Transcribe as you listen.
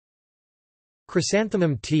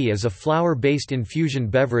Chrysanthemum tea is a flower-based infusion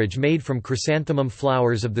beverage made from chrysanthemum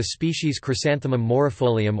flowers of the species Chrysanthemum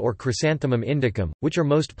morifolium or Chrysanthemum indicum, which are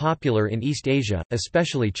most popular in East Asia,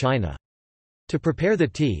 especially China. To prepare the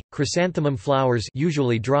tea, chrysanthemum flowers,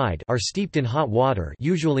 usually dried, are steeped in hot water,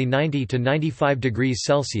 usually 90 to 95 degrees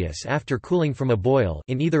Celsius after cooling from a boil,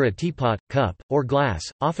 in either a teapot, cup, or glass.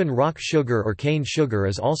 Often rock sugar or cane sugar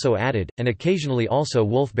is also added, and occasionally also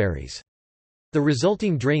wolfberries. The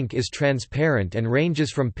resulting drink is transparent and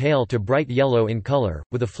ranges from pale to bright yellow in color,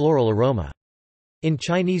 with a floral aroma. In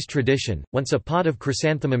Chinese tradition, once a pot of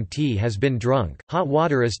chrysanthemum tea has been drunk, hot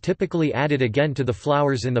water is typically added again to the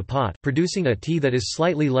flowers in the pot, producing a tea that is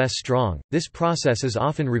slightly less strong. This process is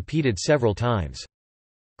often repeated several times.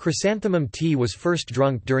 Chrysanthemum tea was first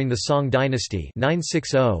drunk during the Song dynasty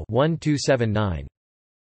 960–1279.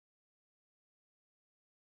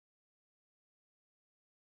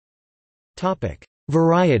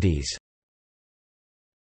 Varieties.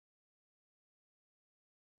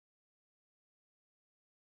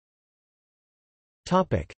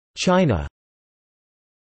 China.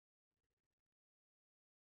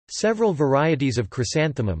 Several varieties of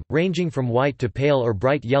chrysanthemum, ranging from white to pale or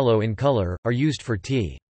bright yellow in color, are used for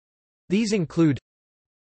tea. These include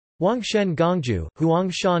Huangshan Gongju,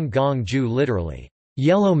 Huangshan Gongju, literally,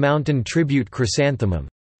 Yellow Mountain Tribute Chrysanthemum,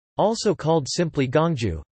 also called simply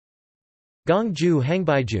Gongju. Gongju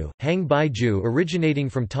Hangbaiju, Hangbaiju, originating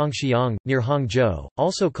from Tongxiang, near Hangzhou,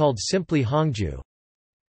 also called simply Hangju.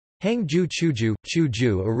 Hangju Chuju,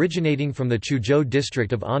 Chuju, originating from the Chuzhou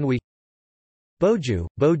district of Anhui. Boju,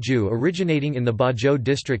 Boju, originating in the Bozhou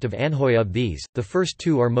district of Anhui. Of these, the first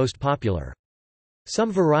two are most popular.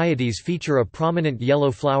 Some varieties feature a prominent yellow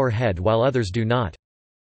flower head while others do not.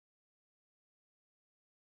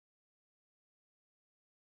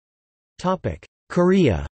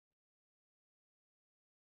 Korea.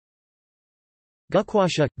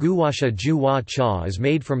 Gukwasha, guwasha juwa cha is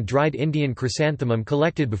made from dried Indian chrysanthemum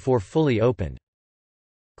collected before fully opened.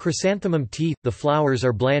 Chrysanthemum tea – the flowers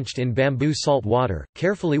are blanched in bamboo salt water,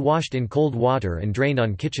 carefully washed in cold water and drained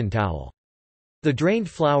on kitchen towel. The drained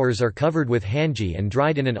flowers are covered with hanji and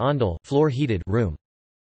dried in an ondol floor-heated room.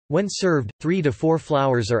 When served, 3 to 4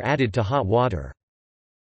 flowers are added to hot water.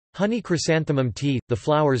 Honey chrysanthemum tea – the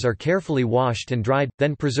flowers are carefully washed and dried,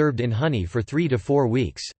 then preserved in honey for 3 to 4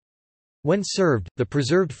 weeks. When served, the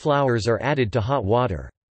preserved flowers are added to hot water.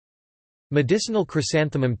 Medicinal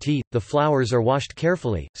chrysanthemum tea – the flowers are washed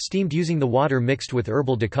carefully, steamed using the water mixed with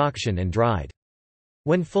herbal decoction and dried.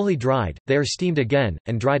 When fully dried, they are steamed again,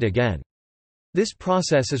 and dried again. This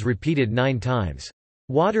process is repeated 9 times.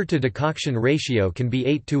 Water to decoction ratio can be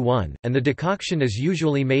 8:1, and the decoction is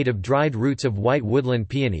usually made of dried roots of white woodland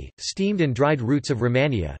peony, steamed and dried roots of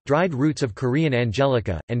Rhamania, dried roots of Korean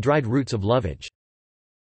angelica, and dried roots of lovage.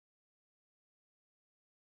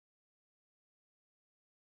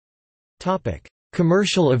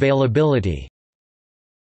 Commercial availability.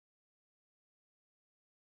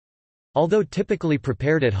 Although typically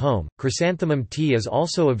prepared at home, chrysanthemum tea is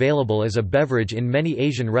also available as a beverage in many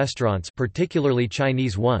Asian restaurants, particularly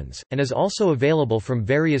Chinese ones, and is also available from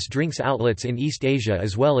various drinks outlets in East Asia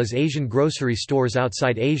as well as Asian grocery stores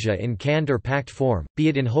outside Asia in canned or packed form, be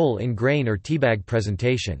it in whole in grain or teabag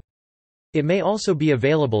presentation. It may also be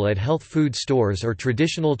available at health food stores or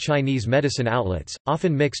traditional Chinese medicine outlets,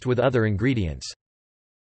 often mixed with other ingredients.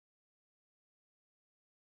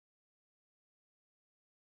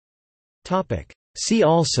 See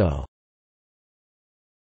also: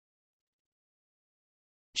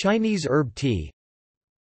 Chinese herb tea,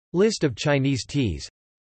 List of Chinese teas,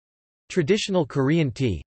 Traditional Korean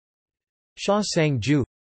tea, Sha Sang Ju,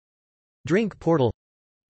 Drink portal,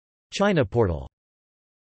 China portal.